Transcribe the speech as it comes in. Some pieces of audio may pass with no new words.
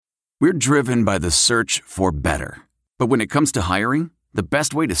We're driven by the search for better. But when it comes to hiring, the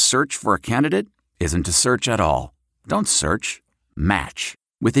best way to search for a candidate isn't to search at all. Don't search. Match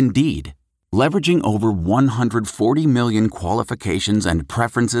with Indeed. Leveraging over 140 million qualifications and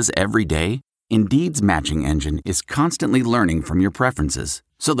preferences every day, Indeed's matching engine is constantly learning from your preferences.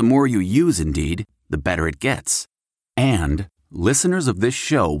 So the more you use Indeed, the better it gets. And listeners of this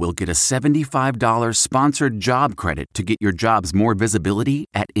show will get a $75 sponsored job credit to get your jobs more visibility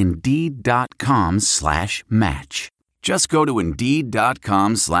at Indeed.com/match. Just go to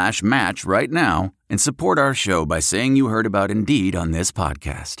Indeed.com/match right now and support our show by saying you heard about Indeed on this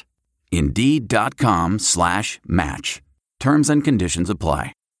podcast. Indeed.com/match. Terms and conditions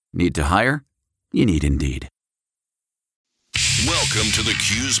apply. Need to hire? You need Indeed. Welcome to the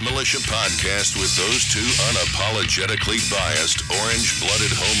Q's Militia Podcast with those two unapologetically biased,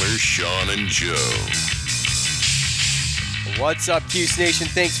 orange-blooded homers, Sean and Joe. What's up, Q's Nation?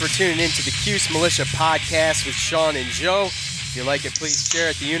 Thanks for tuning in to the Q's Militia Podcast with Sean and Joe. If you like it, please share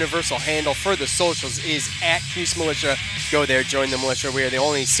it. The universal handle for the socials is @Q's Militia. Go there, join the militia. We are the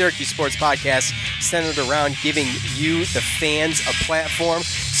only Syracuse sports podcast centered around giving you, the fans, a platform.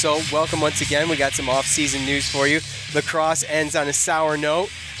 So welcome once again. We got some off-season news for you. Lacrosse ends on a sour note.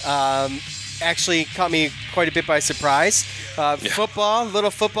 Actually caught me quite a bit by surprise. Football,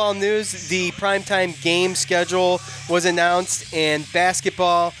 little football news. The primetime game schedule was announced, and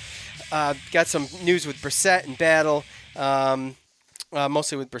basketball got some news with Brissett and Battle.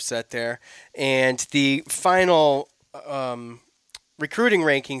 Mostly with Brissett there. And the final recruiting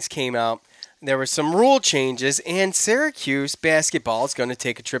rankings came out. There were some rule changes, and Syracuse basketball is going to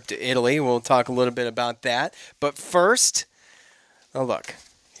take a trip to Italy. We'll talk a little bit about that. But first, look,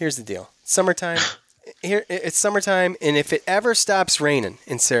 here's the deal. Summertime. It's summertime, and if it ever stops raining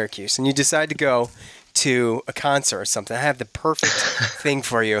in Syracuse and you decide to go to a concert or something, I have the perfect thing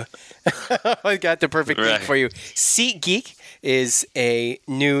for you. I got the perfect thing for you. SeatGeek is a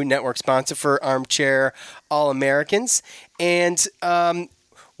new network sponsor for Armchair All-Americans. And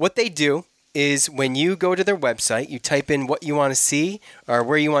what they do is when you go to their website, you type in what you want to see or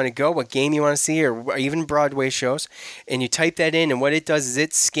where you want to go, what game you want to see, or even Broadway shows, and you type that in, and what it does is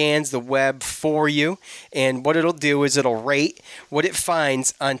it scans the web for you, and what it'll do is it'll rate what it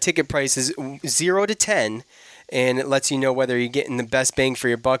finds on ticket prices 0 to 10, and it lets you know whether you're getting the best bang for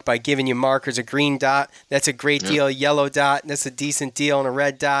your buck by giving you markers. A green dot, that's a great deal. A yellow dot, that's a decent deal. And a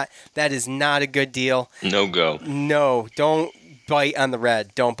red dot, that is not a good deal. No go. No, don't bite on the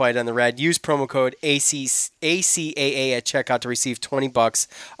red. Don't bite on the red. Use promo code ACAA at checkout to receive $20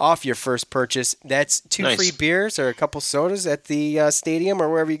 off your first purchase. That's two free beers or a couple sodas at the stadium or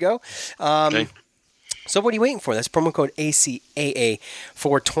wherever you go. Okay. So what are you waiting for? That's promo code ACAA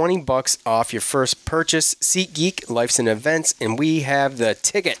for $20 off your first purchase. SeatGeek, Life's an Events, and we have the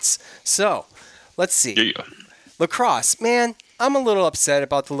tickets. So let's see. Yeah. Lacrosse, man, I'm a little upset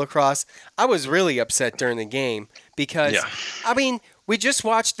about the lacrosse. I was really upset during the game because, I mean, we just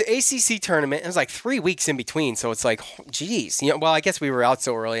watched the ACC tournament. It was like 3 weeks in between, so it's like, geez. Well, I guess we were out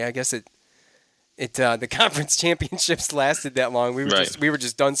so early. I guess the conference championships lasted that long. We were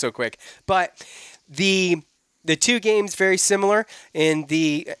just done so quick. But the two games very similar. In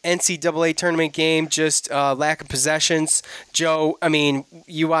the NCAA tournament game, just lack of possessions. Joe, I mean,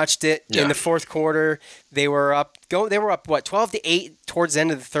 you watched it in the fourth quarter. They were up. They were up 12-8 towards the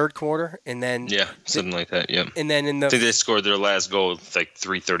end of the third quarter, and then something like that. Yeah, and then I think they scored their last goal with like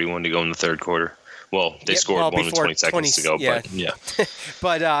 3:31 to go in the third quarter. Well, they scored one with 20 seconds to go, but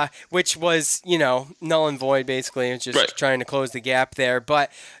but which was null and void basically. It was just trying to close the gap there, but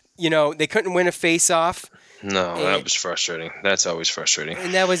they couldn't win a face-off. No, that was frustrating. That's always frustrating.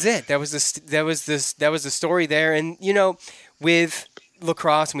 And that was it. That was the story there. And with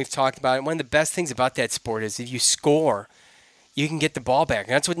lacrosse, and we've talked about it, one of the best things about that sport is if you score, you can get the ball back.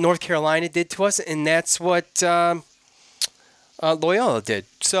 And that's what North Carolina did to us, and that's what Loyola did.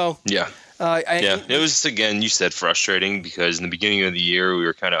 So it was, again, you said frustrating because in the beginning of the year we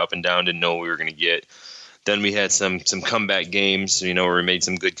were kind of up and down, didn't know what we were going to get. Then we had some comeback games, where we made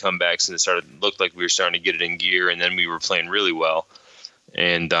some good comebacks, and it looked like we were starting to get it in gear, and then we were playing really well.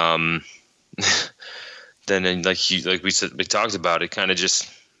 And then like we said, we talked about, it kind of just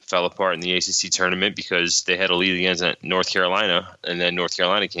fell apart in the ACC tournament because they had a lead against North Carolina, and then North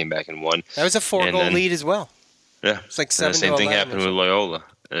Carolina came back and won. That was a 4-goal lead as well. Yeah, it's like 7 the same thing happened with Loyola.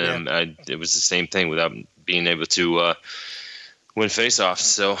 It was the same thing without being able to win face-offs.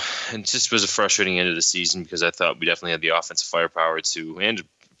 So it just was a frustrating end of the season because I thought we definitely had the offensive firepower and a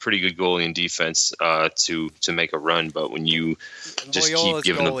pretty good goalie and defense to make a run. But when you just Loyola's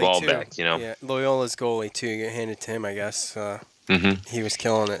keep giving the ball back, Loyola's goalie too. You get handed to him, I guess. He was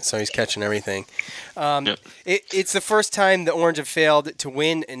killing it, so he's catching everything. Yep. It's the first time the Orange have failed to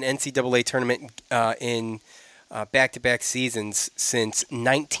win an NCAA tournament in back-to-back seasons since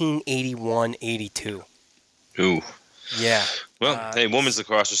 1981-82. Ooh. Yeah. Well, hey, women's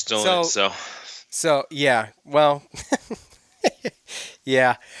lacrosse is still in it, so. So, yeah. Well,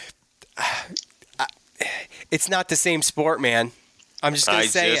 yeah. It's not the same sport, man. I'm just going to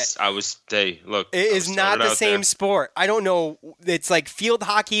say it. Look. It is not the same sport. I don't know. It's like field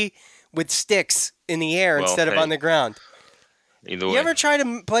hockey with sticks in the air instead of on the ground. Either way. You ever try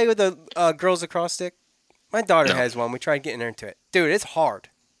to play with a girls lacrosse stick? My daughter has one. We tried getting her into it. Dude, it's hard.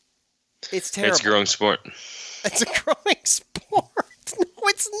 It's terrible. It's a growing sport. It's a growing sport. No,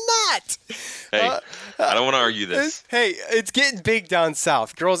 it's not. Hey, I don't want to argue this. Hey, it's getting big down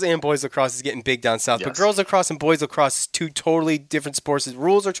south. Girls and boys lacrosse is getting big down south. Yes. But girls lacrosse and boys lacrosse is two totally different sports. The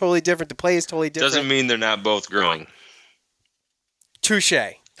rules are totally different. The play is totally different. Doesn't mean they're not both growing. Touche.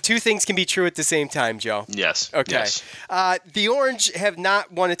 Two things can be true at the same time, Joe. Yes. Okay. Yes. The Orange have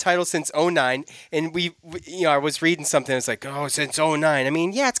not won a title since 2009, and I was reading something. It's like, since 2009. I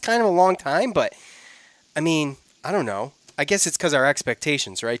mean, yeah, it's kind of a long time, but I mean, I don't know. I guess it's because our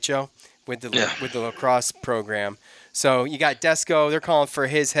expectations, right, Joe, with the lacrosse program. So you got Desko. They're calling for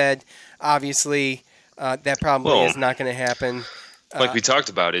his head. Obviously, that probably is not going to happen. Like we talked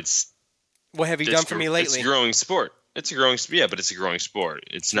about, what have you done for me lately? It's a growing sport. But it's a growing sport.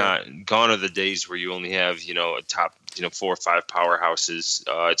 It's not gone are the days where you only have a top 4 or 5 powerhouses.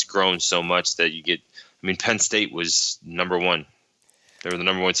 It's grown so much that you get. I mean, Penn State was number 1. They were the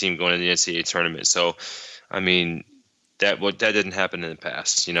number 1 team going to the NCAA tournament. So, I mean. That didn't happen in the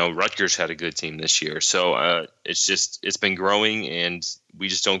past. Rutgers had a good team this year. So it's been growing, and we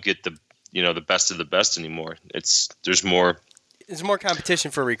just don't get the best of the best anymore. There's more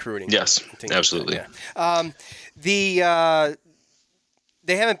competition for recruiting. Yes, absolutely. They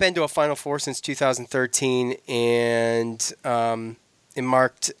haven't been to a Final Four since 2013, and it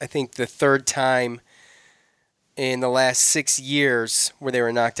marked, I think, the third time in the last 6 years where they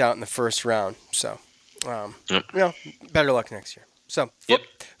were knocked out in the first round. So. Better luck next year. So,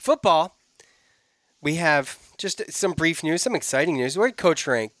 football, we have just some brief news, some exciting news. Where did Coach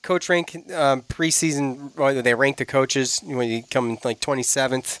rank? Coach rank preseason, they rank the coaches when you come in like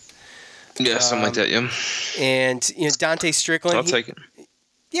 27th. Yeah, something like that, yeah. And, Dante Strickland. I'll take it.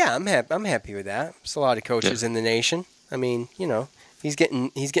 Yeah, I'm happy with that. There's a lot of coaches in the nation. I mean, he's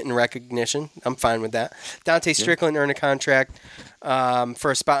getting recognition. I'm fine with that. Dante Strickland earned a contract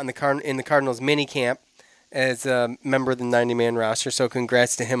for a spot in the Cardinals mini camp as a member of the 90-man roster. So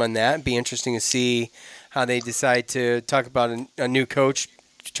congrats to him on that. It'd be interesting to see how they decide to talk about a new coach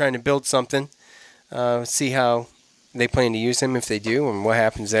trying to build something. See how they plan to use him if they do and what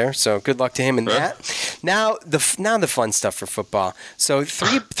happens there. So good luck to him in that. Now the fun stuff for football. So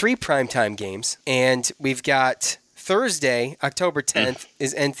three primetime games, and we've got Thursday, October 10th,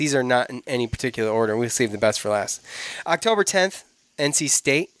 and these are not in any particular order. We'll save the best for last. October 10th, NC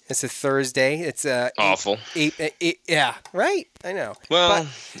State. It's a Thursday. It's awful. Yeah, right? I know. Well,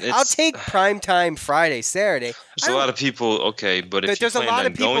 I'll take primetime Friday, Saturday. There's a lot of people, okay, but if you plan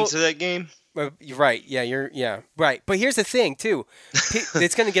on going to that game? You're right. Yeah, right. But here's the thing, too.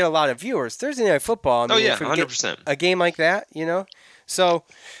 It's going to get a lot of viewers. Thursday Night Football. I mean, 100%. A game like that, So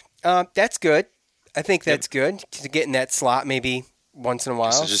that's good. I think that's good to get in that slot maybe once in a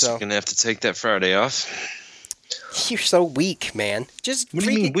while. So just going to have to take that Friday off. You're so weak, man. What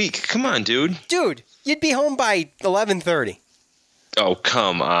do you mean weak? Come on, dude. Dude, you'd be home by 11:30. Oh,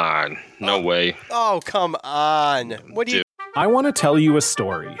 come on. No way. Oh, come on. What do you... I want to tell you a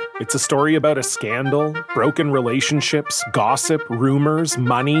story. It's a story about a scandal, broken relationships, gossip, rumors,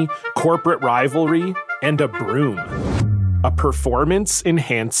 money, corporate rivalry, and a broom. A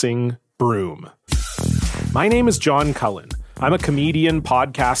performance-enhancing broom. My name is John Cullen. I'm a comedian,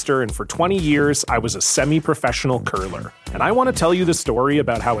 podcaster, and for 20 years, I was a semi-professional curler. And I want to tell you the story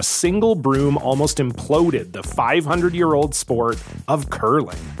about how a single broom almost imploded the 500-year-old sport of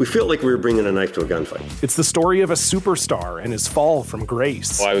curling. We felt like we were bringing a knife to a gunfight. It's the story of a superstar and his fall from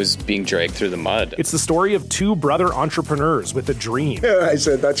grace. Well, I was being dragged through the mud. It's the story of two brother entrepreneurs with a dream. I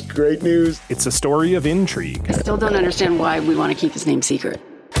said, that's great news. It's a story of intrigue. I still don't understand why we want to keep his name secret.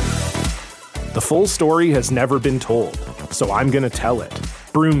 The full story has never been told, so I'm going to tell it.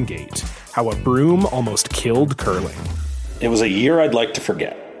 Broomgate, how a broom almost killed curling. It was a year I'd like to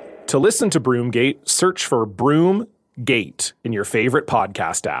forget. To listen to Broomgate, search for Broomgate in your favorite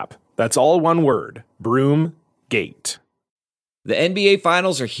podcast app. That's all one word, Broomgate. The NBA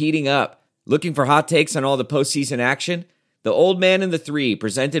Finals are heating up. Looking for hot takes on all the postseason action? The Old Man and the Three,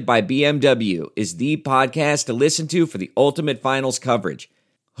 presented by BMW, is the podcast to listen to for the ultimate finals coverage.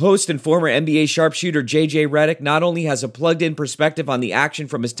 Host and former NBA sharpshooter JJ Redick not only has a plugged-in perspective on the action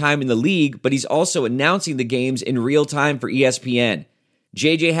from his time in the league, but he's also announcing the games in real time for ESPN.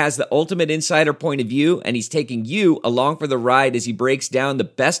 JJ has the ultimate insider point of view, and he's taking you along for the ride as he breaks down the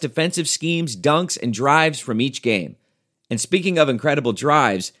best defensive schemes, dunks, and drives from each game. And speaking of incredible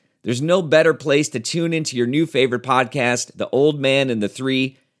drives, there's no better place to tune into your new favorite podcast, The Old Man and the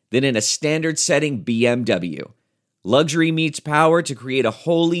Three, than in a standard-setting BMW. Luxury meets power to create a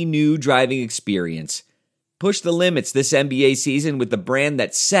wholly new driving experience. Push the limits this NBA season with the brand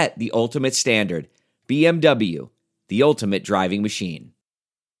that set the ultimate standard. BMW, the ultimate driving machine.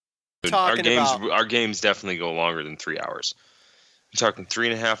 Our games definitely go longer than 3 hours. I'm talking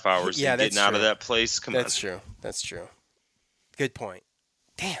 3.5 hours. Yeah, getting out of that place. Come on. That's true. Good point.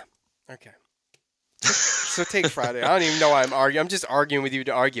 Damn. Okay. So take Friday. I don't even know why I'm arguing. I'm just arguing with you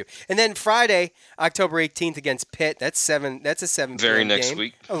to argue. And then Friday, October 18th against Pitt. That's a 7 p.m. Very next game.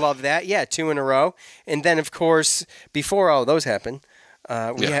 week. I love that. Yeah, 2 in a row. And then, of course, before all those happen,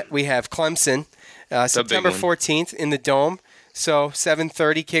 we have Clemson, September 14th in the Dome. So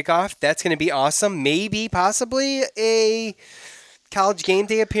 7:30 kickoff. That's going to be awesome. Maybe, possibly a college game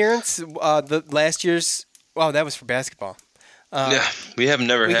day appearance. The last year's. Well, that was for basketball. We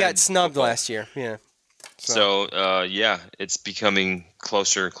got snubbed last year. Yeah. So it's becoming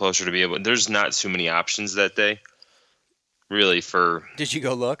closer and closer to be able. There's not too many options that day, really. Did you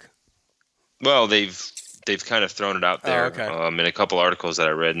go look? Well, they've kind of thrown it out there okay. in a couple articles that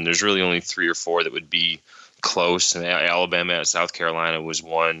I read, and there's really only 3 or 4 that would be close. And Alabama at South Carolina was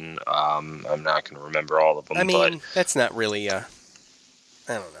one. I'm not going to remember all of them. I mean, that's not really. I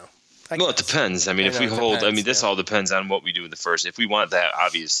don't know. Well, it depends. I mean, this all depends on what we do in the first. If we want that,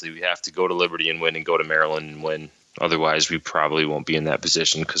 obviously, we have to go to Liberty and win and go to Maryland and win. Otherwise, we probably won't be in that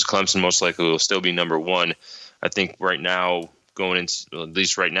position because Clemson most likely will still be number 1. I think right now, going into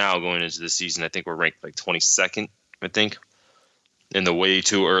the season, I think we're ranked like 22nd, I think, in the way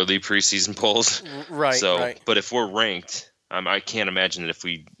too early preseason polls. Right. So, right. But if we're ranked, I can't imagine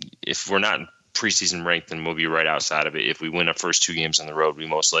that if we're not preseason ranked, then we'll be right outside of it. If we win our first 2 games on the road, we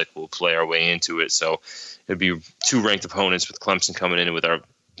most likely will play our way into it. So it'd be 2 ranked opponents with Clemson coming in with our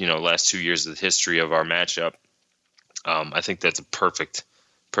last 2 years of the history of our matchup. I think that's a perfect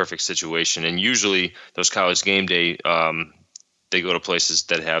situation. And usually those college game day, they go to places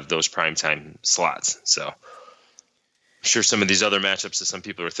that have those primetime slots. So I'm sure some of these other matchups that some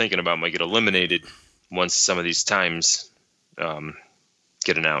people are thinking about might get eliminated once some of these times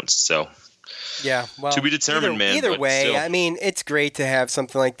get announced. So yeah, well, to be determined, man. Either way, still. I mean, it's great to have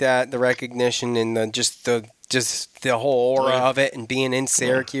something like that, the recognition and the whole aura of it, and being in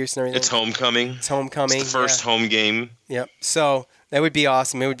Syracuse and everything. It's homecoming. It's the first home game. Yep. So that would be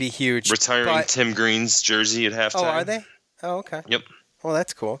awesome. It would be huge. Retiring Tim Green's jersey at halftime. Oh, are they? Oh, okay. Yep. Well,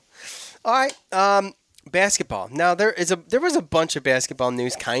 that's cool. All right. Basketball. Now there was a bunch of basketball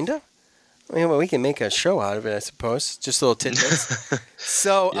news, kinda. I mean, well, we can make a show out of it, I suppose. Just little tidbits.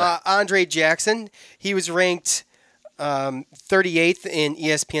 So, Andre Jackson, he was ranked 38th in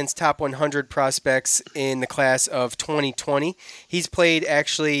ESPN's top 100 prospects in the class of 2020.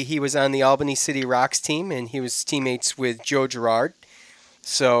 He was on the Albany City Rocks team, and he was teammates with Joe Girard.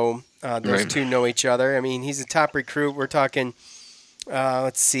 So, those two know each other. I mean, he's a top recruit. We're talking...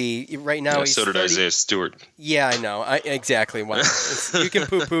 let's see. Right now, he's so did 30. Isaiah Stewart. Yeah, I know. Exactly. Well, you can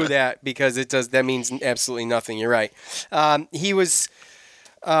poo-poo that because that means absolutely nothing. You're right. He was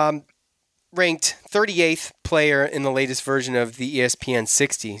ranked 38th player in the latest version of the ESPN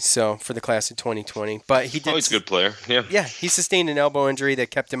 60. So for the class of 2020, but he did. He's a good player. Yeah. Yeah, he sustained an elbow injury that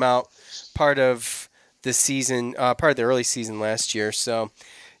kept him out part of the season, part of the early season last year. So,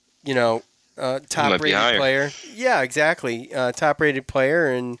 top-rated player. Yeah, exactly. Top-rated player,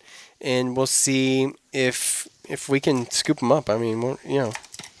 and we'll see if we can scoop him up. I mean,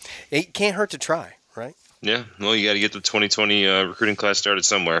 it can't hurt to try, right? Yeah. Well, you got to get the 2020 recruiting class started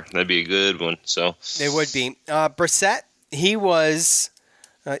somewhere. That'd be a good one. So it would be. Brissett, he was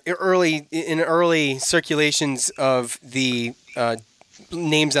early circulations of the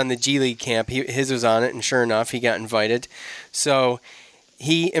names on the G League camp. His was on it, and sure enough, he got invited. So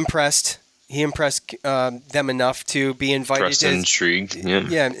he impressed. He impressed them enough to be invited. Impressed and intrigued.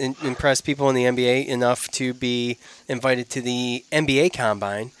 Yeah, impressed people in the NBA enough to be invited to the NBA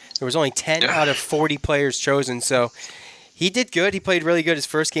Combine. There was only 10 out of 40 players chosen, so he did good. He played really good his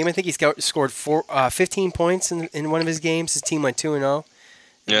first game. I think he scored 15 points in one of his games. His team went 2-0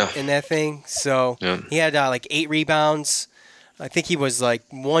 in that thing. So he had like 8 rebounds. I think he was like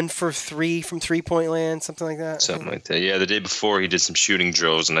 1 for 3 from 3-point land, something like that. Something like that. Yeah, the day before he did some shooting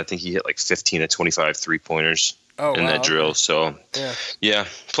drills, and I think he hit like 15 of 25 3-pointers that drill. So, yeah.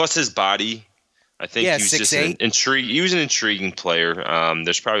 Plus his body. I think he was just he was an intriguing player.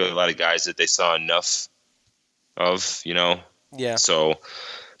 There's probably a lot of guys that they saw enough of, Yeah. So,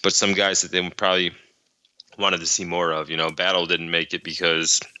 but some guys that they probably wanted to see more of. Battle didn't make it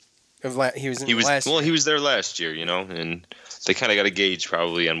because he was there last year, and they kind of got a gauge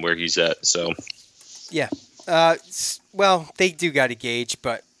probably on where he's at. So, yeah. Well, they do got a gauge,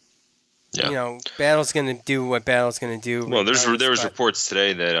 but Battle's going to do what Battle's going to do. Well, there was reports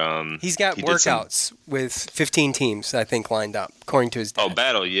today that he's got workouts with 15 teams, I think, lined up according to his dad. Oh,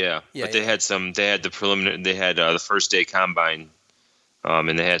 Battle, yeah. But they had the preliminary. They had the first day combine,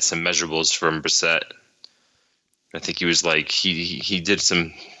 and they had some measurables from Brissett. I think he was like he did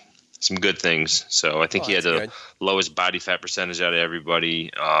some good things. So I think he had the lowest body fat percentage out of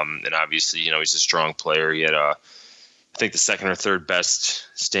everybody. And obviously, he's a strong player. He had I think the second or third best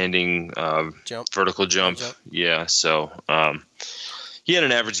standing vertical jump. Yeah. So he had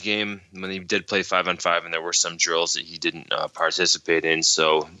an average game when he did play 5-on-5, and there were some drills that he didn't participate in.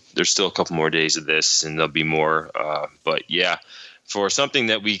 So there's still a couple more days of this, and there'll be more. But yeah. For something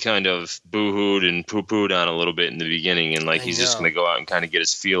that we kind of boo-hooed and poo-pooed on a little bit in the beginning, and he's just going to go out and kind of get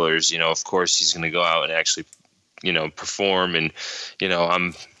his feelers, of course he's going to go out and actually, perform. And,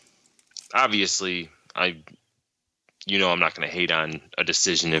 I'm obviously, I'm not going to hate on a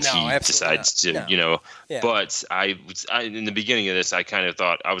decision if he decides to, but I in the beginning of this, I kind of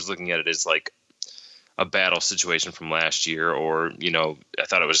thought I was looking at it as like a Battle situation from last year, or, I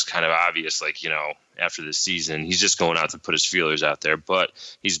thought it was kind of obvious, after the season, he's just going out to put his feelers out there, but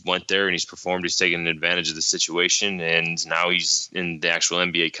he's went there and he's performed. He's taken advantage of the situation, and now he's in the actual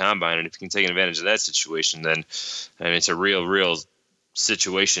NBA combine. And if he can take advantage of that situation, then it's a real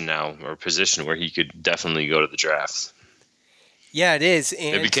situation now, or position where he could definitely go to the draft. Yeah, it is.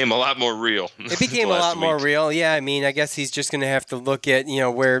 And it became a lot more real. It became a lot more real. Yeah, I guess he's just going to have to look at,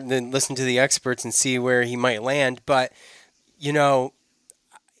 listen to the experts and see where he might land. But,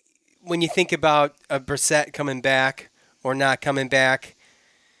 when you think about a Brissett coming back or not coming back,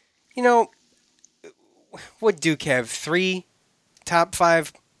 would Duke have 3 top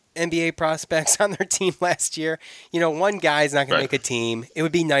 5 NBA prospects on their team last year? One guy's not going to make a team. It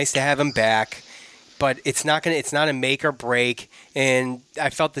would be nice to have him back, but it's not a make or break. And I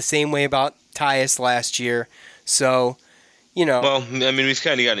felt the same way about Tyus last year. So, Well, we've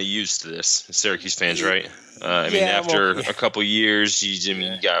kind of gotten used to this, Syracuse fans, right? After a couple years,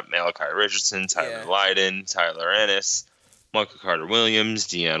 you got Malachi Richardson, Tyler Lydon, Tyler Ennis, Michael Carter-Williams,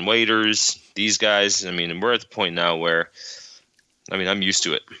 Deion Waiters, these guys. We're at the point now where, I'm used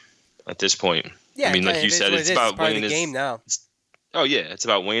to it at this point. Yeah, like you said, it's about weighing his game now. Oh yeah, it's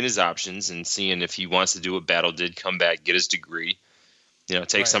about weighing his options and seeing if he wants to do what Battle did, come back, get his degree,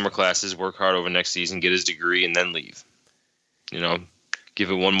 take summer classes, work hard over next season, get his degree, and then leave.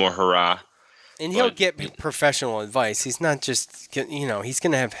 Give it one more hurrah. And he'll get professional advice. He's not just, he's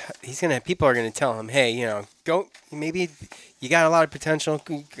gonna have people are gonna tell him, hey, go. Maybe you got a lot of potential.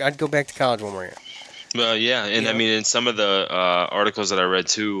 I'd go back to college one more year. Well, yeah, and in some of the articles that I read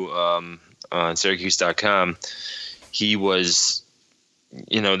too on Syracuse.com, he was,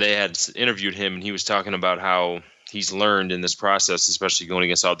 they had interviewed him, and he was talking about how he's learned in this process, especially going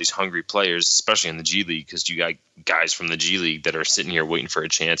against all these hungry players, especially in the G League, because you got guys from the G League that are sitting here waiting for a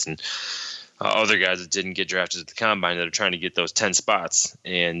chance, and other guys that didn't get drafted at the combine that are trying to get those 10 spots.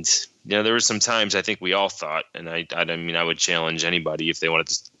 And, there were some times I think we all thought, and I would challenge anybody if they wanted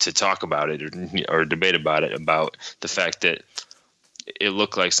to talk about it or debate about it, about the fact that it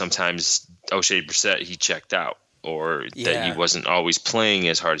looked like sometimes O'Shea Brissett, he checked out, or that he wasn't always playing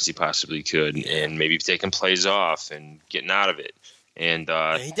as hard as he possibly could, and maybe taking plays off and getting out of it. And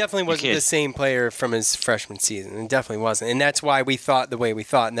he definitely wasn't the same player from his freshman season. It definitely wasn't, and that's why we thought the way we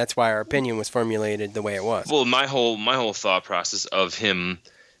thought, and that's why our opinion was formulated the way it was. Well, my whole thought process of him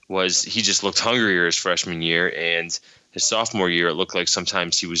was he just looked hungrier his freshman year, and his sophomore year it looked like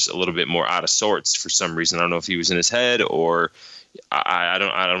sometimes he was a little bit more out of sorts for some reason. I don't know if he was in his head, or I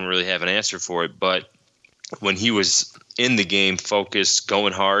don't really have an answer for it. But when he was in the game, focused,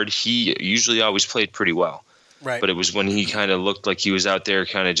 going hard, he usually always played pretty well. Right. But it was when he kind of looked like he was out there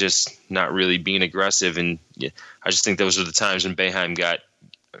kind of just not really being aggressive. And I just think those were the times when Boeheim got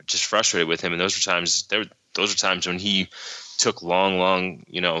just frustrated with him. And those were times when he took long,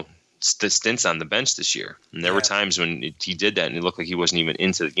 stints on the bench this year. And there were times when he did that and it looked like he wasn't even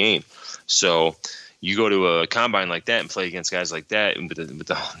into the game. So, you go to a combine like that and play against guys like that, and with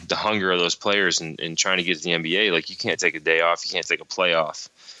the hunger of those players and trying to get to the NBA, like, you can't take a day off, you can't take a play off,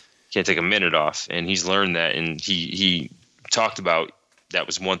 you can't take a minute off. And he's learned that, and he talked about that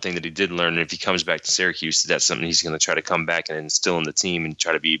was one thing that he did learn. And if he comes back to Syracuse, that's something he's going to try to come back and instill in the team and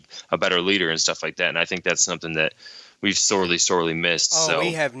try to be a better leader and stuff like that. And I think that's something that we've sorely missed. Oh, so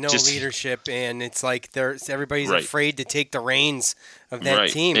we have no leadership, and it's like everybody's afraid to take the reins of that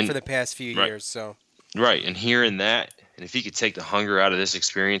team for the past few years. So. Right, and hearing that, and if he could take the hunger out of this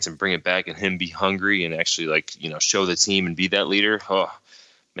experience and bring it back, and him be hungry and actually, like, show the team and be that leader, oh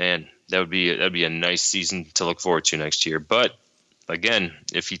man, that'd be a nice season to look forward to next year. But again,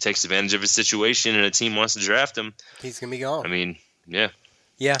 if he takes advantage of his situation and a team wants to draft him, he's gonna be gone. I mean, yeah.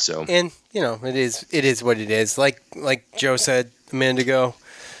 So, and it is what it is. Like Joe said a minute ago,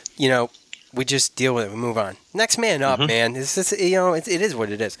 we just deal with it. We move on. Next man up, man. It's just, it is what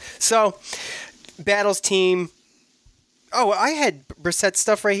it is. So. Battles team. Oh, I had Brissett's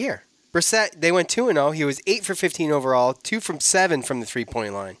stuff right here. Brissett, they went 2-0. He was 8 for 15 overall, 2 from 7 from the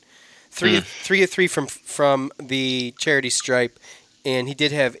 3-point line, 3 of 3 from the charity stripe, and he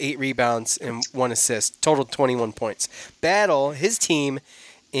did have 8 rebounds and 1 assist, total 21 points. Battle, his team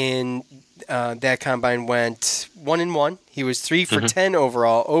in that combine went 1-1. He was 3 for 10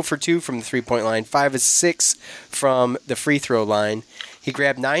 overall, 0 for 2 from the 3-point line, 5 of 6 from the free throw line. He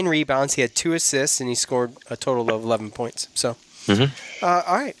grabbed 9 rebounds. He had 2 assists, and he scored a total of 11 points. So, all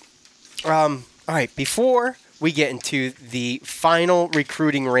right. All right. Before we get into the final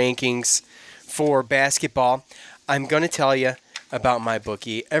recruiting rankings for basketball, I'm going to tell you about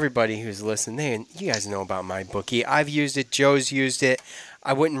MyBookie. Everybody who's listening, you guys know about MyBookie. I've used it. Joe's used it.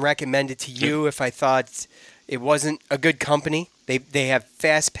 I wouldn't recommend it to you if I thought it wasn't a good company. They have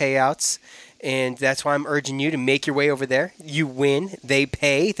fast payouts. And that's why I'm urging you to make your way over there. You win. They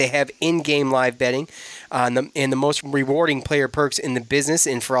pay. They have in-game live betting and the most rewarding player perks in the business.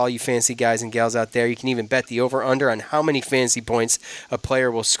 And for all you fancy guys and gals out there, you can even bet the over-under on how many fantasy points a player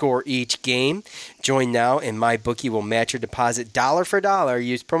will score each game. Join now, and MyBookie will match your deposit dollar for dollar.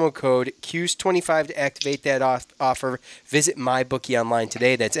 Use promo code CUES25 to activate that offer. Visit MyBookie online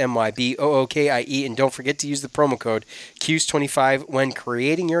today. That's MyBookie. And don't forget to use the promo code CUES25 when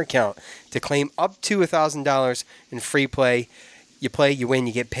creating your account to claim up to $1,000 in free play. You play, you win,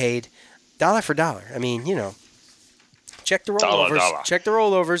 you get paid. Dollar for dollar. I mean, check the rollovers. Dollar. Check the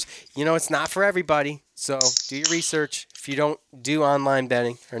rollovers. It's not for everybody. So do your research. If you don't do online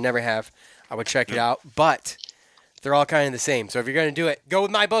betting or never have, I would check it out. But they're all kind of the same. So if you're going to do it, go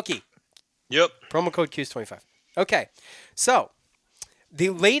with MyBookie. Yep. Promo code CUES25. Okay. So the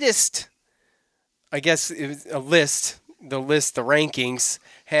latest, I guess it was a list, the rankings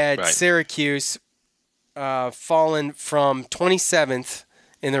had Syracuse fallen from 27th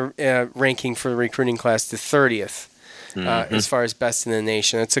in the ranking for the recruiting class to 30th as far as best in the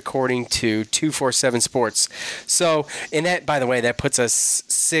nation. That's according to 247 Sports. So, and that, by the way, that puts us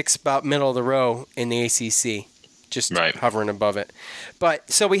 6 about middle of the row in the ACC, just hovering above it. But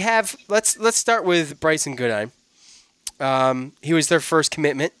so we have. Let's start with Bryson Goodine. He was their first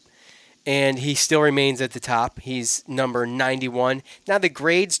commitment. And he still remains at the top. He's number 91. Now the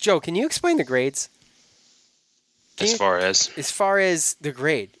grades, Joe, can you explain the grades? As far as the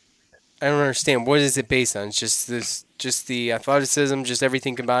grade, I don't understand. What is it based on? It's just the athleticism, just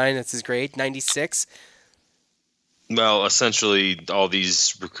everything combined. That's his grade, 96. Well, essentially, all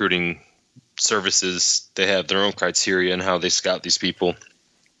these recruiting services, they have their own criteria and how they scout these people,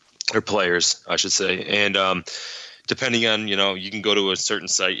 or players, I should say, and depending on, you can go to a certain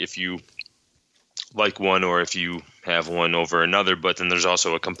site if you like one or if you have one over another, but then there's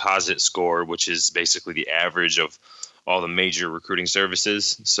also a composite score, which is basically the average of all the major recruiting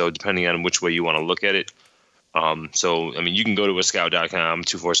services. So depending on which way you want to look at it. You can go to a scout.com,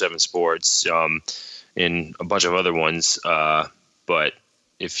 247 Sports, and a bunch of other ones. But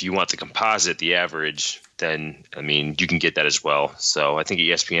if you want the composite, the average, then, you can get that as well. So I think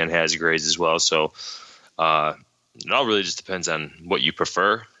ESPN has grades as well. So, it all really just depends on what you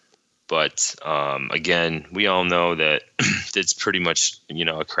prefer. But, again, we all know that it's pretty much, a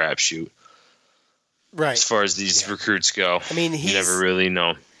crapshoot. Right. As far as these recruits go. You never really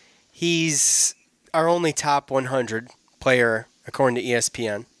know. He's our only top 100 player, according to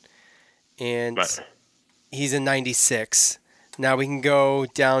ESPN. And he's a 96. Now we can go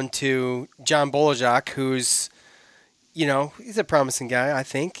down to John Bolajak, who's... he's a promising guy, I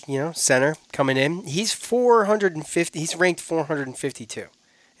think. Center coming in. He's 450. He's ranked 452,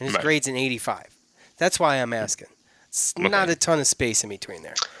 and his grade's an 85. That's why I'm asking. It's not a ton of space in between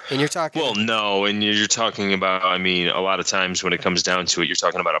there. And you're talking. Well, no, and you're talking about. A lot of times when it comes down to it, you're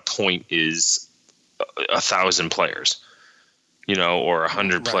talking about a point is 1,000 players, or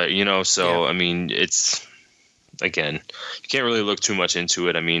 100 players, so, I mean, it's, again, you can't really look too much into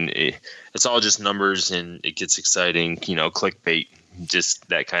it. I mean, it's all just numbers, and it gets exciting, clickbait, just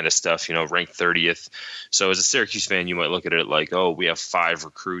that kind of stuff, ranked 30th. So as a Syracuse fan, you might look at it like, oh, we have 5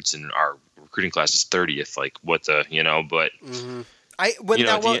 recruits and our recruiting class is 30th. Like, what the, but. Mm-hmm.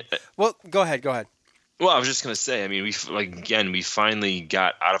 Well, go ahead. Well, I was just going to say, I mean, we finally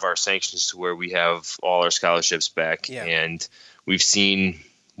got out of our sanctions to where we have all our scholarships back, and we've seen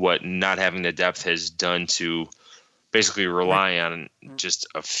what not having the depth has done to basically rely on just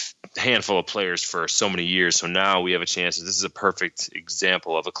a handful of players for so many years. So now we have a chance. This is a perfect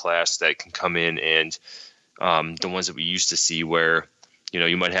example of a class that can come in and the ones that we used to see where,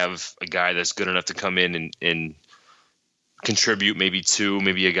 you might have a guy that's good enough to come in and contribute maybe 2,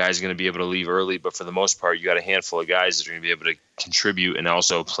 maybe a guy's going to be able to leave early, but for the most part, you got a handful of guys that are going to be able to contribute and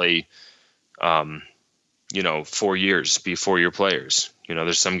also play, 4 years, be 4-year players.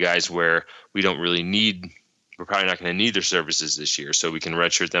 There's some guys where we're probably not going to need their services this year, so we can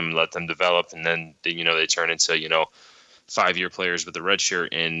redshirt them and let them develop, and then they turn into 5-year players with the redshirt,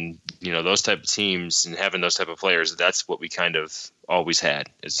 and those type of teams and having those type of players, that's what we kind of always had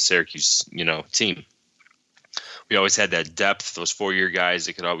as a Syracuse team. We always had that depth, those 4-year guys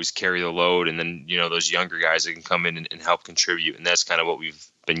that could always carry the load, and then those younger guys that can come in and help contribute, and that's kind of what we've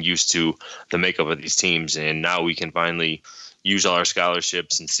been used to, the makeup of these teams, and now we can finally use all our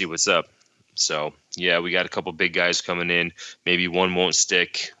scholarships and see what's up. So, yeah, we got a couple big guys coming in. Maybe one won't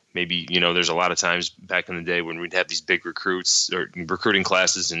stick. Maybe, there's a lot of times back in the day when we'd have these big recruits or recruiting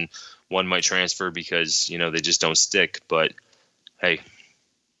classes and one might transfer because, they just don't stick. But, hey,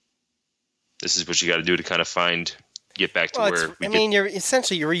 this is what you got to do to kind of get back to where we you're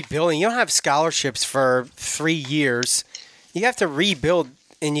essentially rebuilding. You don't have scholarships for 3 years. You have to rebuild,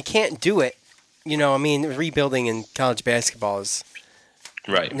 and you can't do it. Rebuilding in college basketball is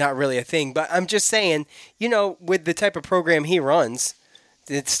not really a thing. But I'm just saying, with the type of program he runs,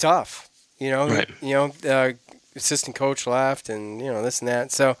 it's tough. The assistant coach left, and this and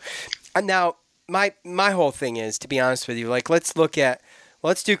that. So now my whole thing is, to be honest with you, like let's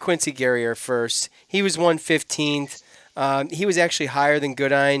do Quincy Guerrier first. He was 115th. He was actually higher than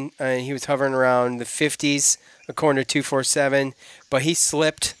Goodine. He was hovering around the 50s, according to 247. But he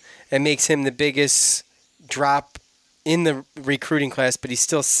slipped. It makes him the biggest drop in the recruiting class, but he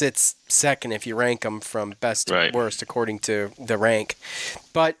still sits second if you rank him from best to worst, according to the rank.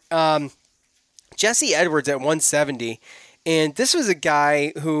 But Jesse Edwards at 170, and this was a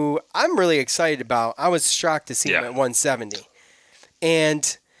guy who I'm really excited about. I was shocked to see him at 170.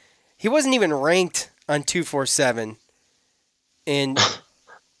 And he wasn't even ranked on 247. And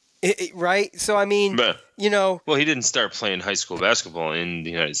right? So, I mean, well, he didn't start playing high school basketball in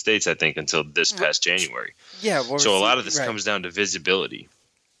the United States, I think, until this past January. Yeah. So a lot of this comes down to visibility.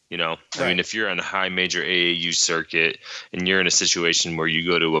 I mean, if you're on a high major AAU circuit and you're in a situation where you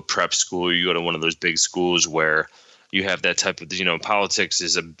go to a prep school, or you go to one of those big schools where you have that type of, politics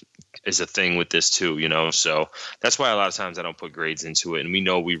is a thing with this too, so that's why a lot of times I don't put grades into it. And we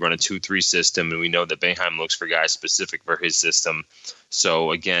know we run a 2-3 system, and we know that Boeheim looks for guys specific for his system.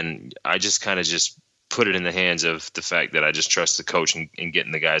 So again, I just kind of put it in the hands of the fact that I just trust the coach in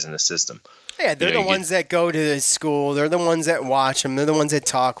getting the guys in the system. Yeah, they're the ones that go to the school. They're the ones that watch them. They're the ones that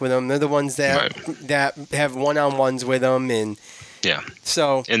talk with them. They're the ones that have one-on-ones with them. And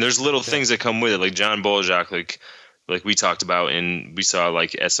so, and there's little things that come with it, like John Bolzak, like we talked about, and we saw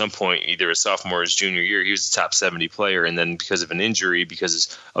like at some point, either his sophomore or his junior year, he was a top 70 player. And then because of an injury,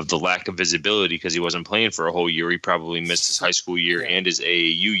 because of the lack of visibility, because he wasn't playing for a whole year, he probably missed his high school year and his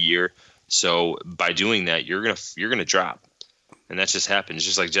AAU year. So by doing that, you're gonna drop. And that just happened. It's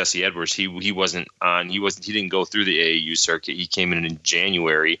just like Jesse Edwards. He didn't go through the AAU circuit. He came in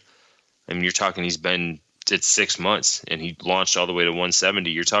January. I mean, you're talking, it's 6 months and he launched all the way to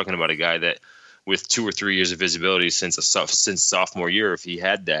 170. You're talking about a guy that, with 2 or 3 years of visibility since sophomore year, if he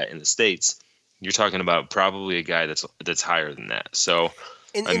had that in the States, you're talking about probably a guy that's higher than that. So,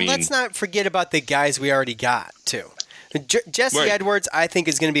 and let's not forget about the guys we already got too. Jesse Edwards, I think,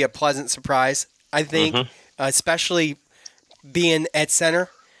 is going to be a pleasant surprise. I think, especially being at center,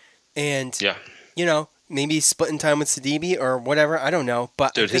 and maybe splitting time with Sidibe or whatever. I don't know,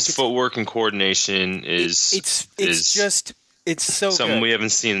 but dude, his footwork and coordination is it's so something good. We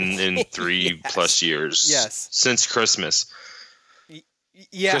haven't seen in 3+ years. Yes, since Christmas.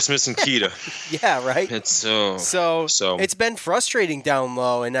 Yeah, Christmas and Kita. Yeah, right. It's so it's been frustrating down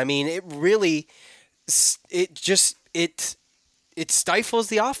low, and I mean, it really, it stifles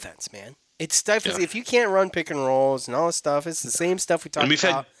the offense, man. It stifles if you can't run pick and rolls and all this stuff. It's the same stuff we talked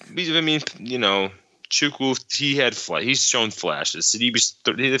about. Chukwu, he's shown flashes.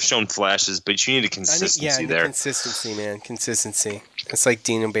 They've shown flashes, but you need a consistency there. Consistency, man. Consistency. It's like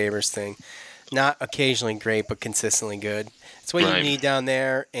Dino Babers' thing. Not occasionally great, but consistently good. It's what you need down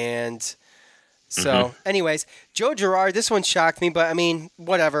there. And so, anyways, Joe Girard, this one shocked me, but, I mean,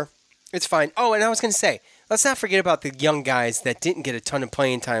 whatever. It's fine. Oh, and I was going to say, let's not forget about the young guys that didn't get a ton of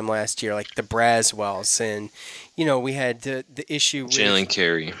playing time last year, like the Braswells. And, we had the issue with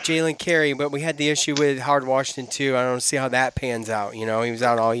Jalen Carey, but we had the issue with Howard Washington, too. I don't see how that pans out. He was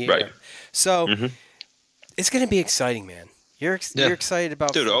out all year. Right. So, it's going to be be man. You're excited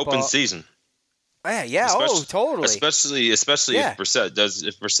about football. Open season. Yeah. Totally. Especially if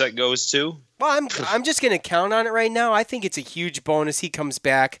Brissett goes too. Well, I'm just going to count on it right now. I think it's a huge bonus. He comes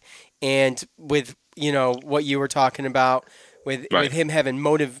back, and with what you were talking about, with him having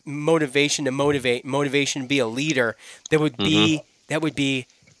motivation to motivation to be a leader, that would be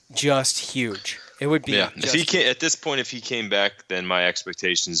just huge. It would be. Yeah. At this point, if he came back, then my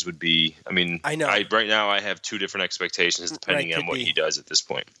expectations would be. I mean, I know. Right now, I have two different expectations depending on what he does at this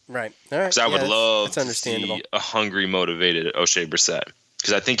point. Right. All right. Because I would love to see a hungry, motivated O'Shea Brissett.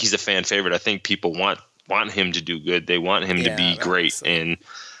 Because I think he's a fan favorite. I think people want him to do good. They want him to be great, and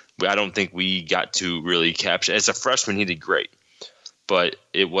I don't think we got to really capture. As a freshman, he did great, but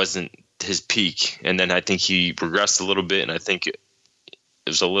it wasn't his peak. And then I think he progressed a little bit, and I think it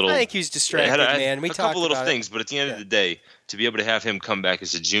was a little. I think he was distracted, man. We talked about a couple little things, but at the end of the day, to be able to have him come back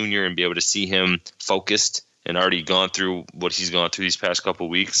as a junior and be able to see him focused and already gone through what he's gone through these past couple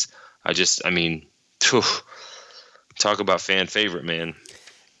weeks, talk about fan favorite, man.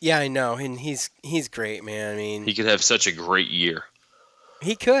 Yeah, I know, and he's great, man. I mean, he could have such a great year.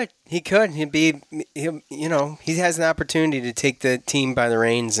 He could. He has an opportunity to take the team by the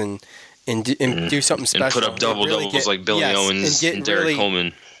reins and do something special. And put up double-doubles like Billy Owens and Derek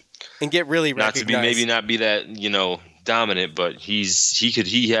Coleman. And get really recognized. Not be that, dominant, but he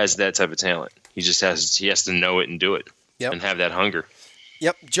has that type of talent. He has to know it and do it. Yep. And have that hunger.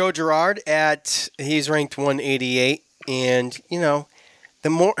 Yep. Joe Girard he's ranked 188, and the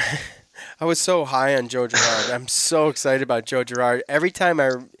more I was so high on Joe Girard. I'm so excited about Joe Girard. Every time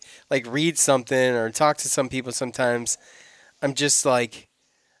I read something or talk to some people sometimes, I'm just like,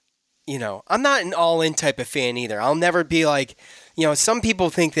 I'm not an all-in type of fan either. I'll never be like, some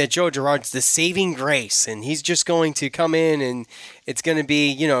people think that Joe Girard's the saving grace and he's just going to come in and it's going to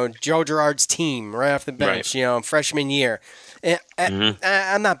be, Joe Girard's team right off the bench, freshman year. And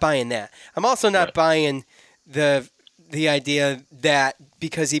I'm not buying that. I'm also not buying the idea that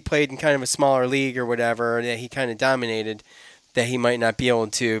because he played in kind of a smaller league or whatever, that he kind of dominated, that he might not be able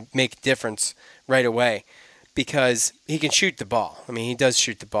to make a difference right away. Because he can shoot the ball. I mean, he does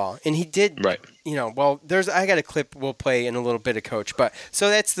shoot the ball. And he did, I got a clip we'll play in a little bit of Coach. But so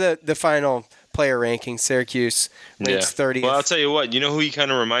that's the final player ranking. Syracuse ranks 30th. Well, I'll tell you what. You know who he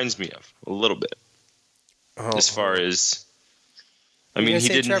kind of reminds me of? A little bit. As far as, he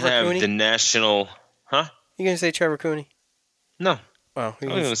didn't have Cooney? The national, huh? You going to say Trevor Cooney? No. Oh, I'm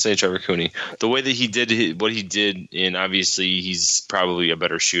going to say Trevor Cooney. The way that he did what he did, and obviously he's probably a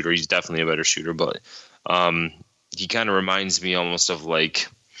better shooter. He's definitely a better shooter, but he kind of reminds me almost of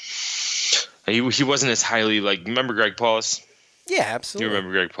he wasn't as highly remember Greg Paulus? Yeah, absolutely. You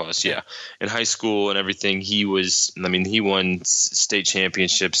remember Greg Paulus? Yeah. In high school and everything, he won state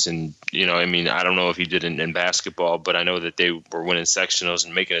championships and, I don't know if he did in basketball, but I know that they were winning sectionals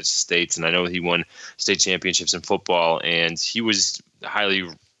and making it to states. And I know he won state championships in football, and he was highly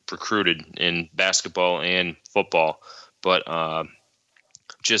recruited in basketball and football. But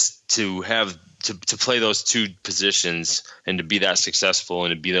just to have to play those two positions and to be that successful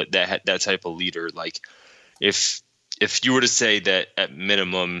and to be that type of leader, if you were to say that at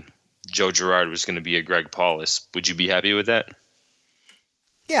minimum Joe Girard was going to be a Greg Paulus, would you be happy with that?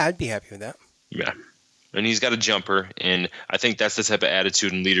 Yeah, I'd be happy with that. Yeah. And he's got a jumper, and I think that's the type of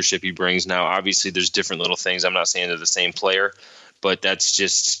attitude and leadership he brings. Now, obviously, there's different little things. I'm not saying they're the same player, but that's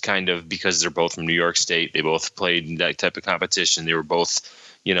just kind of because they're both from New York State. They both played in that type of competition. They were both,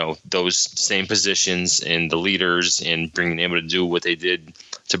 those same positions and the leaders and being able to do what they did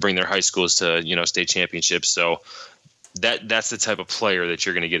to bring their high schools to, state championships. So that's the type of player that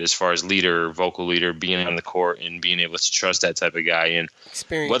you're going to get as far as leader, vocal leader, being on the court and being able to trust that type of guy. And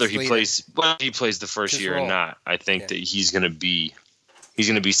whether he plays the first year or not, I think that he's going to be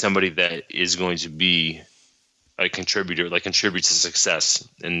somebody that is going to be a contributor, contributes to success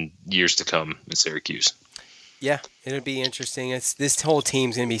in years to come in Syracuse. Yeah, it'll be interesting. This whole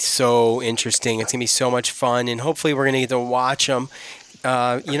team's going to be so interesting. It's going to be so much fun, and hopefully we're going to get to watch them,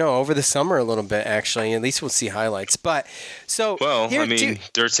 over the summer a little bit, actually. At least we'll see highlights. But so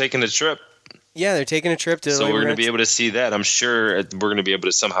they're taking a trip. Yeah, they're taking a trip to. So we're going to be able to see that. I'm sure we're going to be able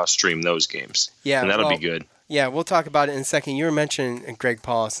to somehow stream those games. Yeah, and that'll be good. Yeah, we'll talk about it in a second. You were mentioning Greg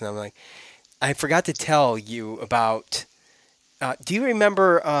Paulus, and I'm like, I forgot to tell you about. Do you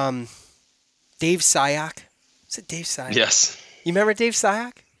remember Dave Sayak? Is it Dave Sayak? Yes. You remember Dave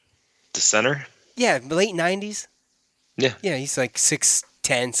Sayak? The center? Yeah, late 90s. Yeah. Yeah, he's like 6'10",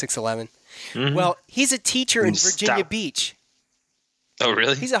 6'11". Mm-hmm. Well, he's a teacher in Virginia Beach. Oh,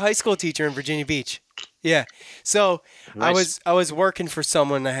 really? He's a high school teacher in Virginia Beach. Yeah. So nice. I was working for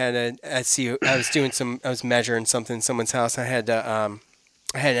someone. I had an SU. I was measuring something in someone's house. I had an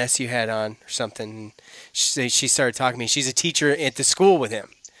SU hat on or something. She started talking to me. She's a teacher at the school with him.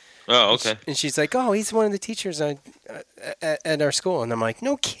 Oh, okay. And she's like, "Oh, he's one of the teachers at our school." And I'm like,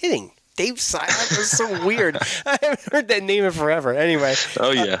 "No kidding." Dave Sayak was so weird. I haven't heard that name in forever. Anyway.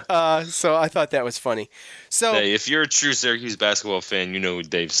 Oh, yeah. So I thought that was funny. So hey, if you're a true Syracuse basketball fan, you know who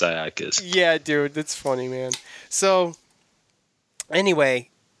Dave Sayak is. Yeah, dude. That's funny, man. So anyway,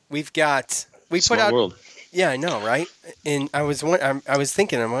 we put out. World. Yeah, I know, right? And I was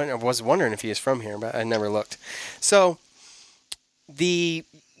thinking, I was wondering if he is from here, but I never looked. So the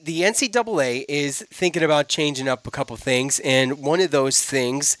NCAA is thinking about changing up a couple things, and one of those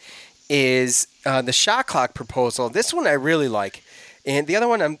things is the shot clock proposal. This one I really like, and the other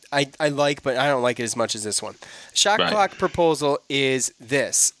one I like, but I don't like it as much as this one. Shot clock proposal is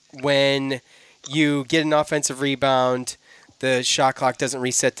this: when you get an offensive rebound, the shot clock doesn't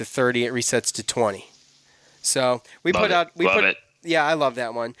reset to 30; it resets to 20. So we love put it. out. We love put it. Yeah, I love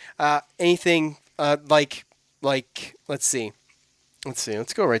that one. Anything like let's see.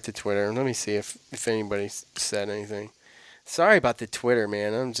 Let's go right to Twitter. Let me see if anybody said anything. Sorry about the Twitter,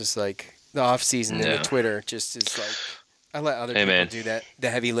 man. I'm just like the off season in the Twitter just is like I let other people do that, the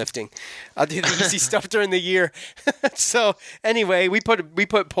heavy lifting. I'll do the easy stuff during the year. So anyway, we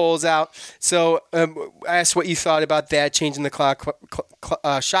put polls out. So I asked what you thought about that, changing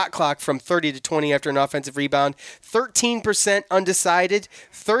the shot clock from 30 to 20 after an offensive rebound. 13% undecided,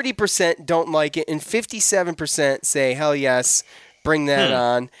 30% don't like it, and 57% say hell yes, bring that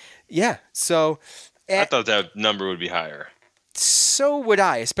on. Yeah. So I thought that number would be higher. So would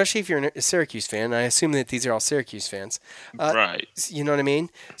I, especially if you're a Syracuse fan. I assume that these are all Syracuse fans. Right. You know what I mean?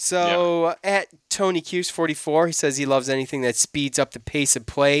 So at Tony Cuse 44, he says he loves anything that speeds up the pace of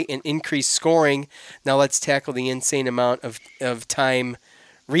play and increase scoring. Now let's tackle the insane amount of time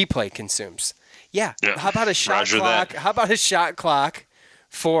replay consumes. Yeah. How about a shot clock? That. How about a shot clock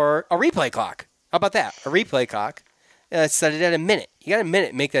for a replay clock? How about that? A replay clock. Set it at a minute. You got a minute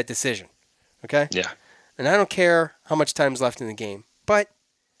to make that decision. Okay? Yeah. And I don't care how much time's left in the game. But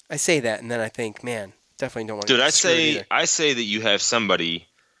I say that, and then I think, man, definitely don't want to get screwed either. I say that you have somebody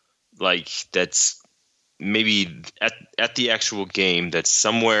like that's maybe at the actual game that's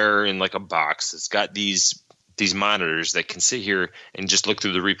somewhere in like a box that's got these monitors that can sit here and just look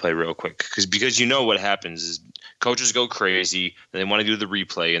through the replay real quick. Because you know what happens is coaches go crazy and they want to do the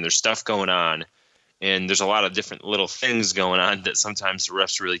replay and there's stuff going on. And there's a lot of different little things going on that sometimes the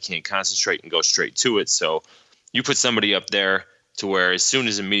refs really can't concentrate and go straight to it. So you put somebody up there to where as soon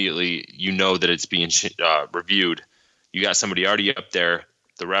as immediately you know that it's being reviewed, you got somebody already up there.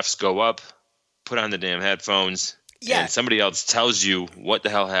 The refs go up, put on the damn headphones, and somebody else tells you what the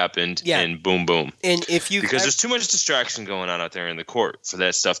hell happened, and boom, boom. And because there's too much distraction going on out there in the court for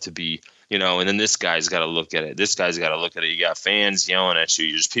that stuff to be, and then this guy's got to look at it. This guy's got to look at it. You got fans yelling at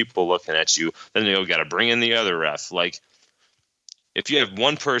you. There's people looking at you. Then you got to bring in the other ref. Like, if you have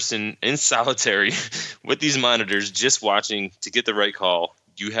one person in solitary with these monitors just watching to get the right call,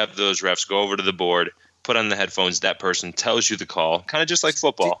 you have those refs go over to the board, put on the headphones. That person tells you the call, kind of just like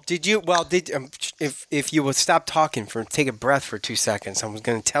football. If you would stop talking take a breath for 2 seconds, I was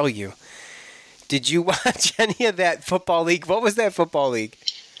going to tell you. Did you watch any of that football league? What was that football league?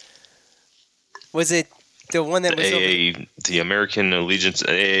 Was it the one that was the American Allegiance,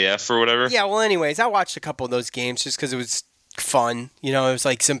 AAF or whatever? Yeah, well, anyways, I watched a couple of those games just because it was fun. It was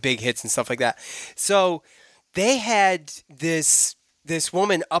like some big hits and stuff like that. So they had this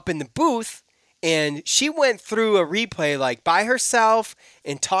woman up in the booth, and she went through a replay like by herself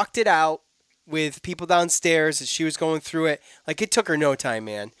and talked it out with people downstairs as she was going through it. Like, it took her no time,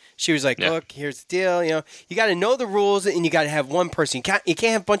 man. She was like, look, here's the deal. You got to know the rules, and you got to have one person. You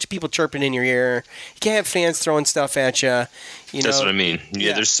can't have a bunch of people chirping in your ear. You can't have fans throwing stuff at you. That's what I mean.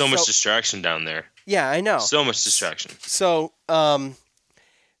 Yeah, there's so much distraction down there. Yeah, I know. So much distraction. So,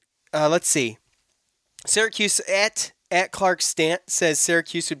 let's see. Syracuse at Clark Stant says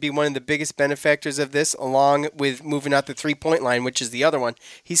Syracuse would be one of the biggest benefactors of this, along with moving out the 3-point line, which is the other one.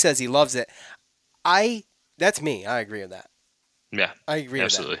 He says he loves it. That's me. I agree with that. Yeah, I agree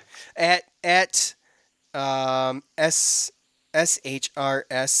absolutely. with that. At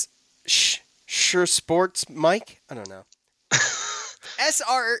SHRS Sure Sports Mike? I don't know.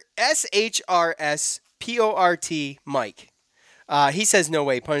 SHRS PORT Mike. He says no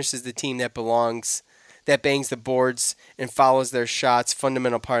way punishes the team that bangs the boards and follows their shots.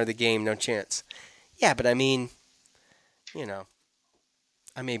 Fundamental part of the game. No chance. Yeah, but I mean, you know,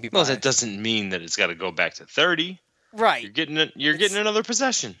 I may be biased. Well, that doesn't mean that it's got to go back to 30. Right. You're getting another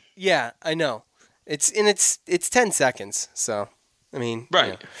possession. Yeah, I know. It's 10 seconds. So, I mean,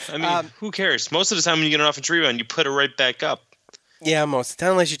 right. You know. I mean, who cares? Most of the time when you get an offensive rebound, you put it right back up. Yeah, most of the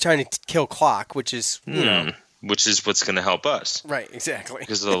time, unless you're trying to kill clock, which is which is what's going to help us. Right. Exactly.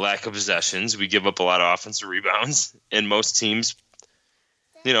 Because of the lack of possessions, we give up a lot of offensive rebounds, and most teams,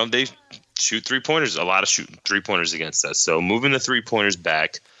 they shoot 3-pointers. A lot of shooting 3-pointers against us. So moving the 3-pointers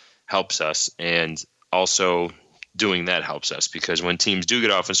back helps us, and also doing that helps us because when teams do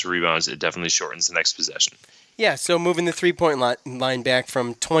get offensive rebounds, it definitely shortens the next possession. Yeah, so moving the 3-point line back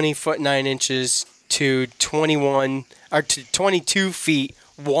from 20 foot 9 inches to 22 feet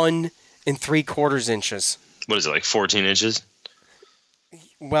 1 3/4 inches. What is it, like 14 inches?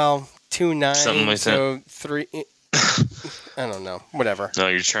 Well, 2.9. Something like so that. 3. I don't know. Whatever. No,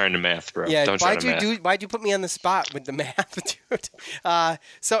 you're trying to math, bro. Yeah. Why'd you put me on the spot with the math, dude?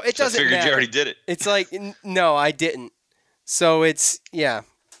 So it doesn't matter. I figured you already did it. It's like no, I didn't. So it's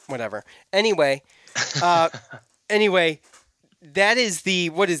whatever. Anyway, that is the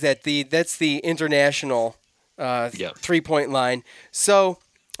what is that? That's the international 3-point line. So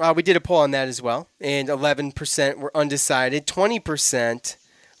we did a poll on that as well, and 11% were undecided, 20%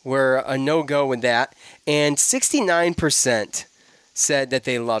 were a no-go with that, and 69% said that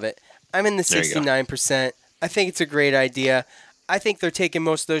they love it. I'm in the 69%. I think it's a great idea. I think they're taking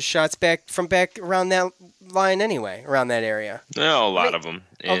most of those shots back around that line anyway, around that area. No, a lot of them.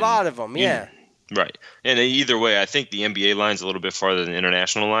 A lot of them, yeah. Right. And either way, I think the NBA line's a little bit farther than the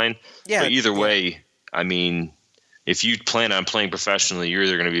international line. Yeah. But either way, I mean, if you plan on playing professionally, you're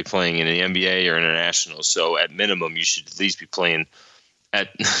either going to be playing in the NBA or international. So at minimum, you should at least be playing at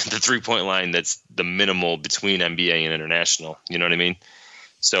the 3-point line that's the minimal between NBA and international. You know what I mean?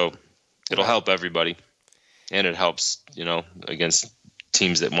 So it'll help everybody. And it helps, against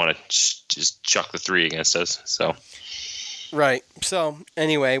teams that want to just chuck the 3 against us. So. Right. So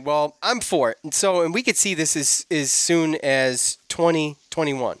anyway, well, I'm for it. So, and we could see this as soon as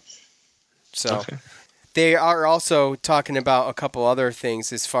 2021. So okay. They are also talking about a couple other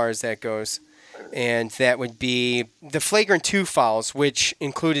things as far as that goes. And that would be the flagrant 2 fouls, which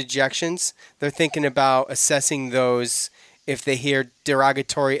include ejections. They're thinking about assessing those if they hear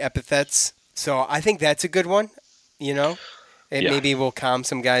derogatory epithets. So I think that's a good one. It maybe will calm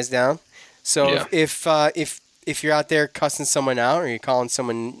some guys down. So if you're out there cussing someone out or you're calling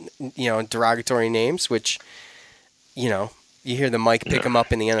someone, derogatory names, which, you hear the mic pick them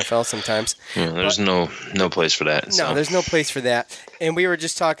up in the NFL sometimes. Yeah, there's no place for that. No, there's no place for that. And we were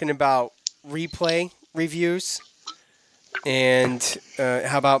just talking about replay reviews. And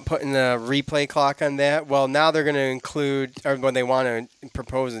how about putting the replay clock on that? Well, now they're going to include, or when they want to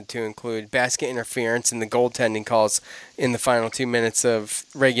propose it to include, basket interference and the goaltending calls in the final 2 minutes of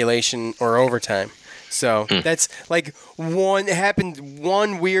regulation or overtime. So that's like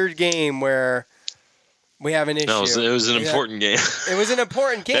one weird game where we have an issue. No, it was an important game. It was an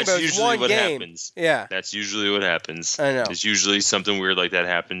important game, but it was one game. Happens. Yeah. That's usually what happens. I know. It's usually something weird like that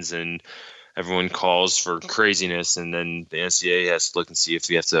happens, and everyone calls for craziness, and then the NCAA has to look and see if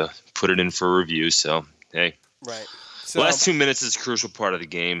we have to put it in for review. So, hey. Right. So, the last 2 minutes is a crucial part of the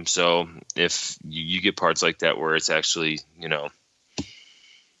game. So, if you get parts like that where it's actually,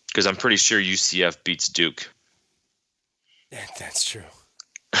 because I'm pretty sure UCF beats Duke. Yeah, that's true.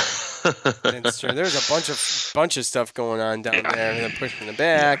 That's true. There's a bunch of stuff going on down there, and they're pushing the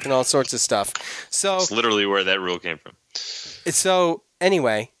back and all sorts of stuff. So it's literally where that rule came from. So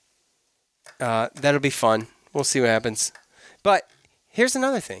anyway, that'll be fun. We'll see what happens. But here's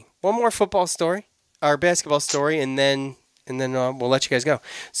another thing. One more football story, or basketball story, and then we'll let you guys go.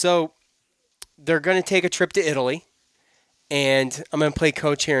 So they're going to take a trip to Italy. And I'm going to play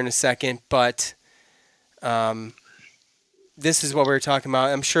coach here in a second, but this is what we were talking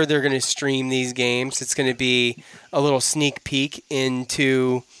about. I'm sure they're going to stream these games. It's going to be a little sneak peek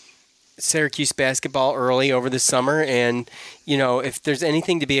into Syracuse basketball early over the summer. And, if there's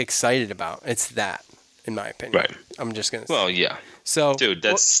anything to be excited about, it's that, in my opinion. Right. I'm just going to say. Well, yeah. So, dude,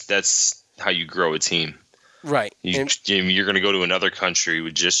 that's how you grow a team. Right. You're going to go to another country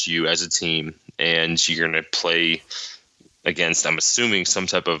with just you as a team, and you're going to play against, I'm assuming, some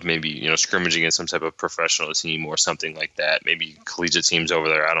type of maybe, scrimmage against some type of professional team or something like that. Maybe collegiate teams over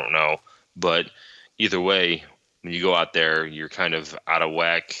there. I don't know. But either way, when you go out there, you're kind of out of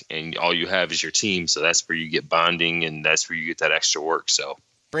whack and all you have is your team. So that's where you get bonding and that's where you get that extra work. So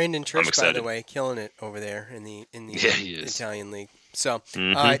Brandon Trish, by the way, killing it over there in the Italian league. So,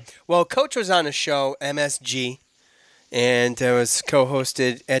 well, Coach was on a show, MSG, and it was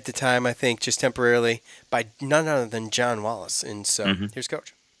co-hosted at the time, I think, just temporarily by none other than John Wallace. And so here's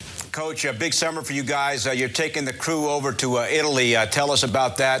Coach. Coach, a big summer for you guys. You're taking the crew over to Italy. Tell us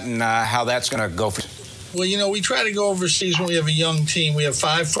about that and how that's going to go for you. Well, we try to go overseas when we have a young team. We have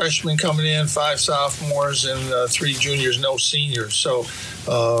 5 freshmen coming in, 5 sophomores, and 3 juniors, no seniors. So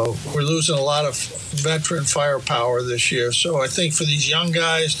we're losing a lot of veteran firepower this year. So I think for these young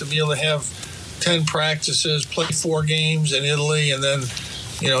guys to be able to have 10 practices, play 4 games in Italy, and then,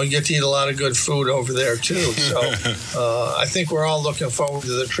 you get to eat a lot of good food over there, too. So I think we're all looking forward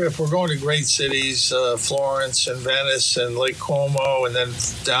to the trip. We're going to great cities, Florence and Venice and Lake Como, and then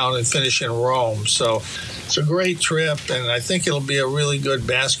down and finish in Rome. So it's a great trip, and I think it'll be a really good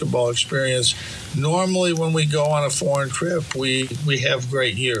basketball experience. Normally when we go on a foreign trip, we have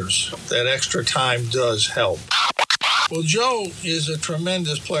great years. That extra time does help. Well, Joe is a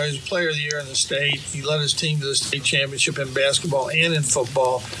tremendous player. He's player of the year in the state. He led his team to the state championship in basketball and in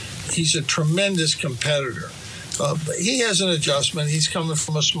football. He's a tremendous competitor. But he has an adjustment. He's coming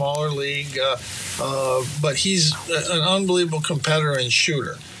from a smaller league, but he's an unbelievable competitor and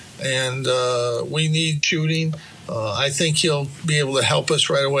shooter. And we need shooting. I think he'll be able to help us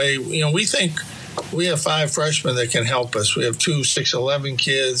right away. We think we have 5 freshmen that can help us. We have 2 6'11"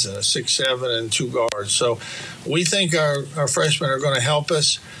 kids and a 6'7" and 2 guards. So we think our freshmen are going to help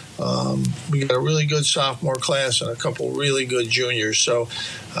us. We got a really good sophomore class and a couple really good juniors. So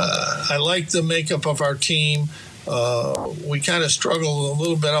I like the makeup of our team. We kind of struggled a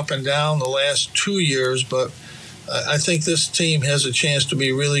little bit up and down the last 2 years, but I think this team has a chance to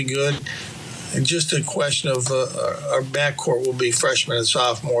be really good. And just a question of our backcourt will be freshmen and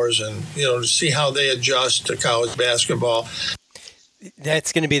sophomores, and to see how they adjust to college basketball.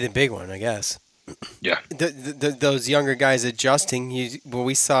 That's going to be the big one, I guess. Yeah. Those younger guys adjusting.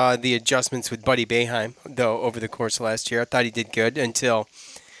 We saw the adjustments with Buddy Boeheim, though, over the course of last year. I thought he did good until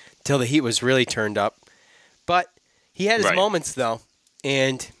the heat was really turned up. But he had his moments, though.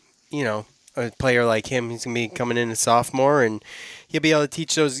 And, a player like him, he's going to be coming in a sophomore, and he'll be able to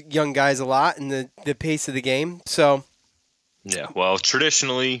teach those young guys a lot in the pace of the game. So, yeah, well,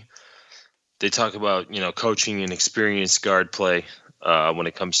 traditionally, they talk about, coaching and experienced guard play when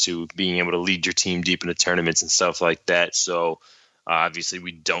it comes to being able to lead your team deep into tournaments and stuff like that. So, obviously,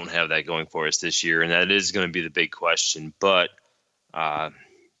 we don't have that going for us this year, and that is going to be the big question. But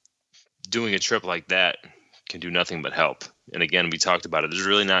doing a trip like that can do nothing but help. And again, we talked about it. There's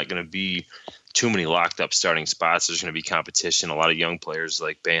really not going to be too many locked up starting spots. There's going to be competition, a lot of young players,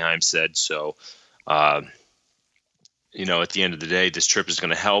 like Boeheim said. So, at the end of the day, this trip is going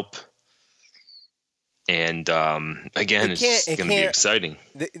to help. And again, it's going to be exciting.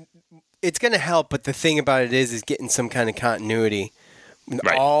 It's going to help, but the thing about it is getting some kind of continuity.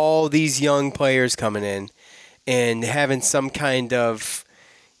 Right. All these young players coming in and having some kind of,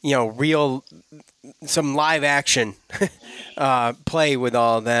 some live action play with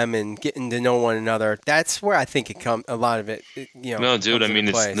all of them and getting to know one another. That's where I think a lot of it, No, dude,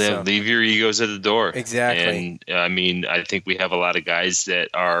 leave your egos at the door. Exactly. And I think we have a lot of guys that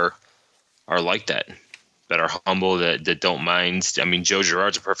are like that are humble, that don't mind. Joe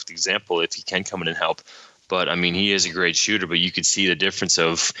Girard's a perfect example if he can come in and help. But, he is a great shooter, but you could see the difference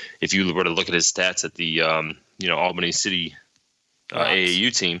of if you were to look at his stats at the, Albany City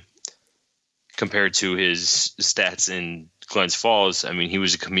AAU team compared to his stats in Glens Falls. He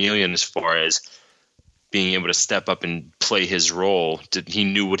was a chameleon as far as being able to step up and play his role. He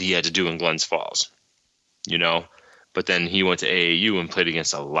knew what he had to do in Glens Falls, But then he went to AAU and played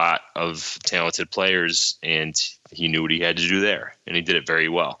against a lot of talented players, and he knew what he had to do there, and he did it very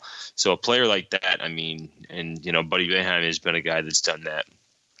well. So a player like that, Buddy Boeheim has been a guy that's done that.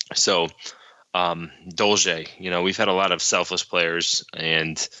 So Dolce, we've had a lot of selfless players,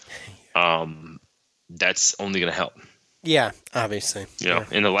 and that's only going to help. Yeah, obviously.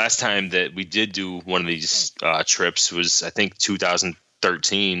 And the last time that we did do one of these trips was, I think,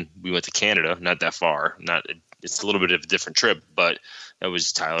 2013. We went to Canada, not that far. It's a little bit of a different trip, but that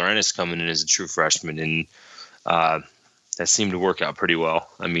was Tyler Ennis coming in as a true freshman, and that seemed to work out pretty well.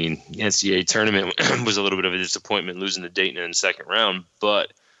 The NCAA tournament was a little bit of a disappointment, losing to Dayton in the second round,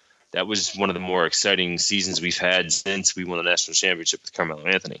 but that was one of the more exciting seasons we've had since we won the national championship with Carmelo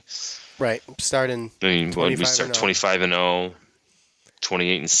Anthony. Right. Starting. I mean, we start 25-0,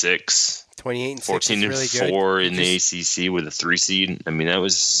 28-6, 28-6, 14-4 in the ACC with a 3 seed. I mean, that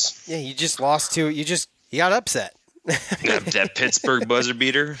was. Yeah, you just lost to. You got upset. that Pittsburgh buzzer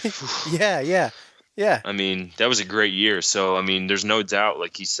beater. Yeah. I mean, that was a great year. So, I mean, there's no doubt,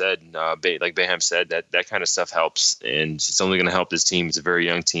 like he said, like Boeheim said, that kind of stuff helps. And it's only going to help this team. It's a very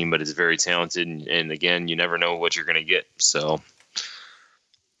young team, but it's very talented. And again, you never know what you're going to get. So,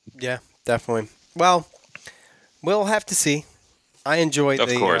 yeah, definitely. Well, we'll have to see. I enjoy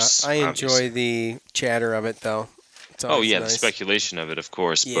the chatter of it, though. The nice. speculation of it, of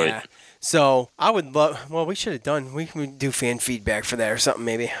course. Yeah. But so I would love. Well, we should have done. We can do fan feedback for that or something,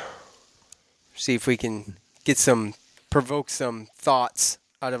 maybe. See if we can provoke some thoughts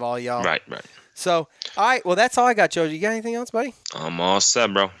out of all y'all. Right. So, all right. Well, that's all I got, Joe. You got anything else, buddy? I'm all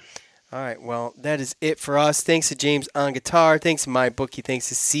set, bro. All right. Well, that is it for us. Thanks to James on guitar. Thanks to MyBookie. Thanks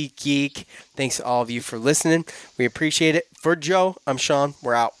to SeatGeek. Thanks to all of you for listening. We appreciate it. For Joe, I'm Sean.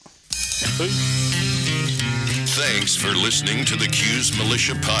 We're out. Thanks for listening to the Q's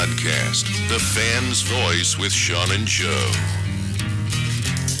Militia Podcast, the fan's voice with Sean and Joe.